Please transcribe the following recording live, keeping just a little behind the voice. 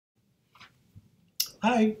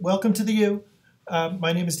Hi, welcome to the U.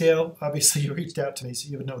 My name is Dale. Obviously, you reached out to me, so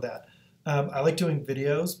you would know that. I like doing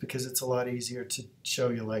videos because it's a lot easier to show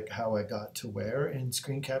you like how I got to where in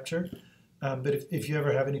screen capture. But if you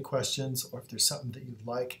ever have any questions or if there's something that you'd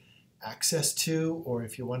like access to, or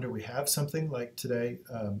if you wonder we have something like today,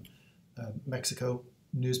 Mexico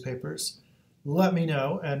newspapers, let me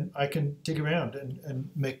know and I can dig around and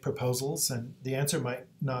make proposals. And the answer might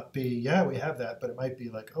not be, yeah, we have that, but it might be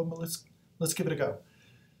like, oh, well, let's give it a go.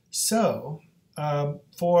 So,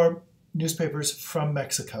 for newspapers from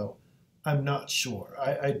Mexico, I'm not sure.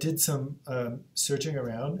 I did some searching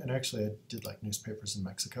around, and actually, I did like newspapers in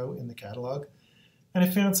Mexico in the catalog, and I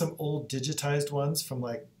found some old digitized ones from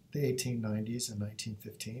like the 1890s and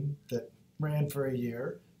 1915 that ran for a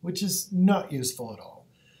year, which is not useful at all.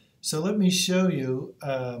 So, let me show you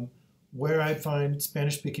where I find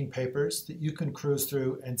Spanish speaking papers that you can cruise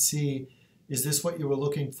through and see, is this what you were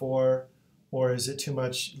looking for? Or is it too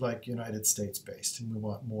much like United States based and we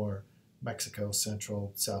want more Mexico,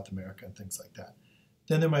 Central, South America, and things like that?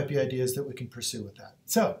 Then there might be ideas that we can pursue with that.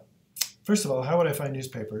 So, first of all, how would I find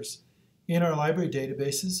newspapers? In our library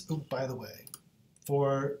databases, oh, by the way,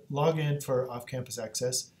 for login for off-campus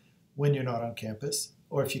access, when you're not on campus,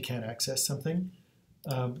 or if you can't access something,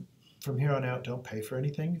 from here on out, don't pay for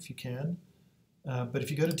anything if you can. But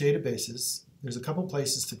if you go to databases, there's a couple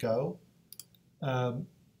places to go.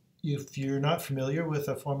 If you're not familiar with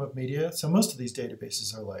a form of media, so most of these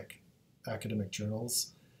databases are like academic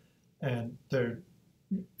journals, and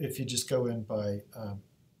if you just go in by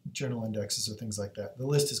journal indexes or things like that, the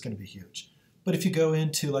list is going to be huge. But if you go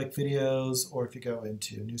into like videos or if you go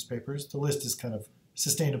into newspapers, the list is kind of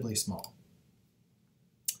sustainably small.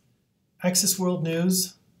 Access World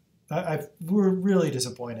News, we're really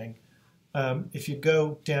disappointing. If you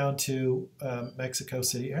go down to Mexico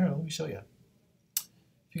City, here, let me show you.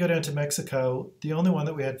 If you go down to Mexico, the only one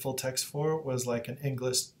that we had full text for was like an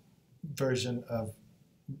English version of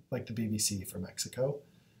like the BBC for Mexico.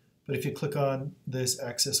 But if you click on this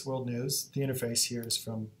Access World News, the interface here is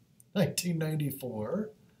from 1994.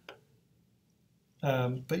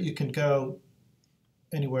 But you can go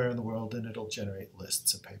anywhere in the world and it'll generate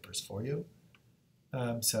lists of papers for you.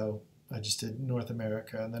 So I just did North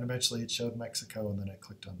America, and then eventually it showed Mexico, and then I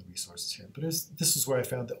clicked on the resources here. But this is where I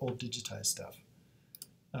found the old digitized stuff.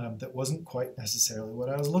 That wasn't quite necessarily what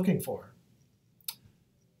I was looking for.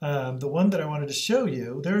 The one that I wanted to show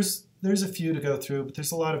you, there's a few to go through, but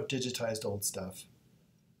there's a lot of digitized old stuff.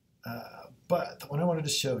 But the one I wanted to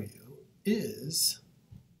show you is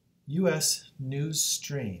US News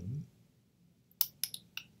Stream.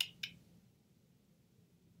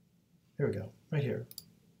 Here we go, right here.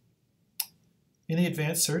 In the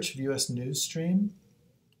advanced search of US News Stream,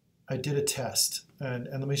 I did a test, and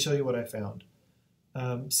let me show you what I found.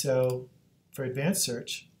 So for advanced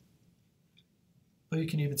search, well, you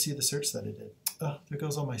can even see the search that I did. Oh, there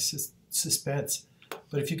goes all my suspense.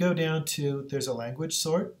 But if you go down to, there's a language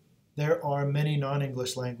sort, there are many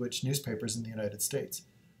non-English language newspapers in the United States.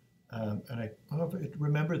 And I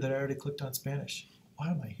remember that I already clicked on Spanish.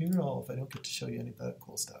 Why am I here at all if I don't get to show you any of that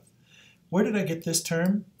cool stuff? Where did I get this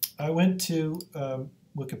term? I went to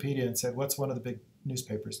Wikipedia and said, what's one of the big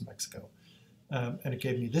newspapers in Mexico? And it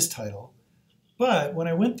gave me this title. But when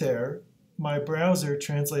I went there, my browser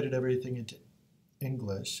translated everything into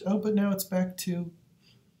English. Oh, but now it's back to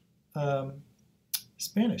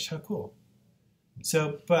Spanish. How cool.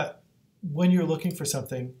 So, but when you're looking for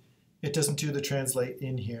something, it doesn't do the translate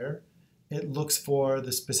in here. It looks for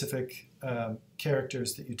the specific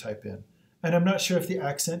characters that you type in. And I'm not sure if the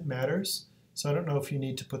accent matters, so I don't know if you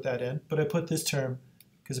need to put that in. But I put this term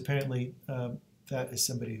because apparently that is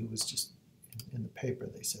somebody who was just in the paper,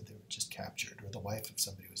 they said they were just captured, or the wife of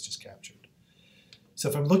somebody was just captured. So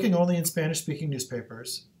if I'm looking only in Spanish-speaking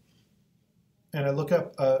newspapers, and I look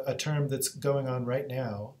up a term that's going on right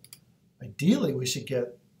now, ideally we should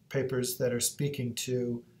get papers that are speaking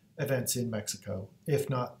to events in Mexico, if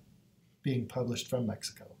not being published from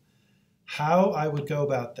Mexico. How I would go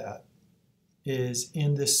about that is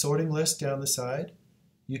in this sorting list down the side,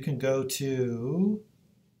 you can go to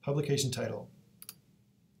publication title.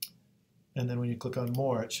 And then when you click on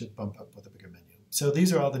more, it should bump up with a bigger menu. So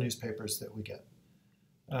these are all the newspapers that we get.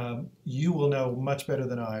 You will know much better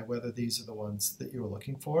than I whether these are the ones that you were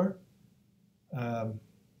looking for.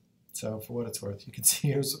 So for what it's worth, you can see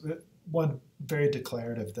here's one very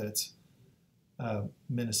declarative that it's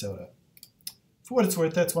Minnesota. For what it's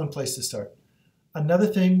worth, that's one place to start. Another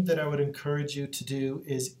thing that I would encourage you to do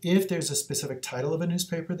is if there's a specific title of a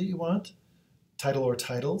newspaper that you want, title or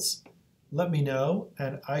titles, let me know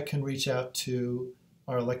and I can reach out to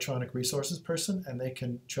our electronic resources person, and they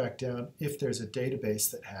can track down if there's a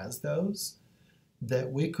database that has those,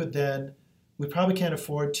 that we could then, we probably can't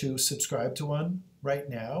afford to subscribe to one right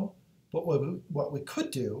now, but what we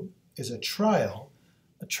could do is a trial.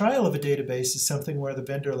 A trial of a database is something where the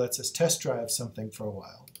vendor lets us test drive something for a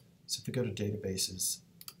while. So if we go to databases,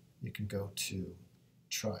 you can go to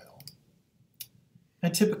trial.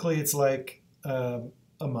 And typically it's like a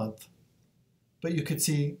month. But you could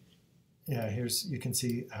see, yeah, you can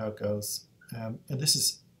see how it goes. And this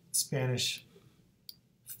is Spanish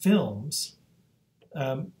films.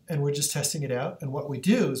 And we're just testing it out. And what we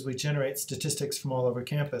do is we generate statistics from all over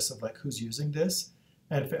campus of like who's using this.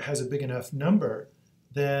 And if it has a big enough number,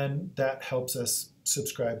 then that helps us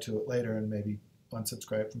subscribe to it later and maybe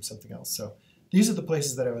unsubscribe from something else. So these are the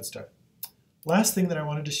places that I would start. Last thing that I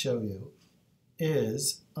wanted to show you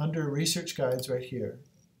is under research guides right here.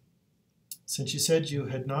 Since you said you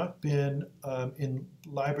had not been in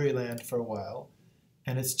library land for a while,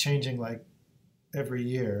 and it's changing like every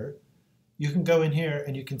year, you can go in here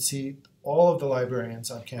and you can see all of the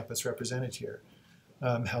librarians on campus represented here.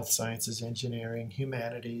 Health sciences, engineering,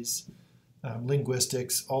 humanities,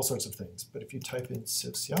 linguistics, all sorts of things. But if you type in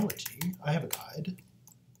sociology, I have a guide.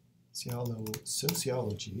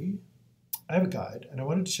 Sociology. I have a guide, and I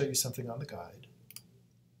wanted to show you something on the guide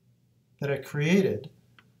that I created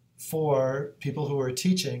for people who are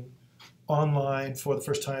teaching online for the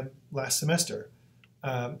first time last semester.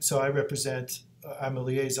 So I represent, I'm a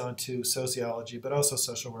liaison to sociology, but also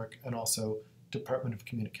social work and also Department of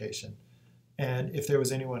Communication. And if there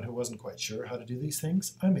was anyone who wasn't quite sure how to do these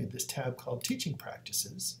things, I made this tab called Teaching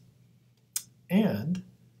Practices. And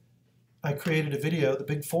I created a video, the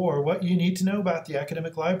Big Four, what you need to know about the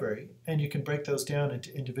academic library. And you can break those down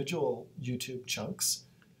into individual YouTube chunks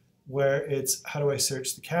where it's how do I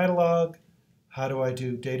search the catalog, how do I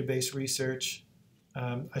do database research.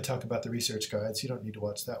 I talk about the research guides. You don't need to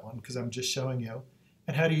watch that one because I'm just showing you.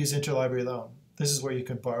 And how to use interlibrary loan. This is where you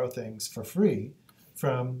can borrow things for free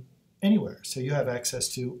from anywhere. So you have access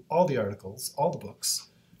to all the articles, all the books,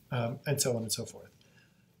 and so on and so forth.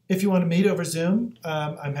 If you want to meet over Zoom,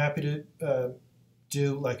 I'm happy to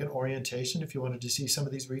do like an orientation if you wanted to see some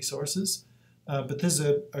of these resources. But this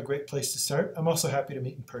is a great place to start. I'm also happy to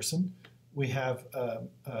meet in person. We have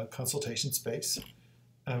a consultation space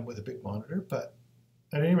with a big monitor. But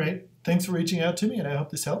at any rate, thanks for reaching out to me, and I hope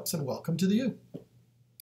this helps, and welcome to the U.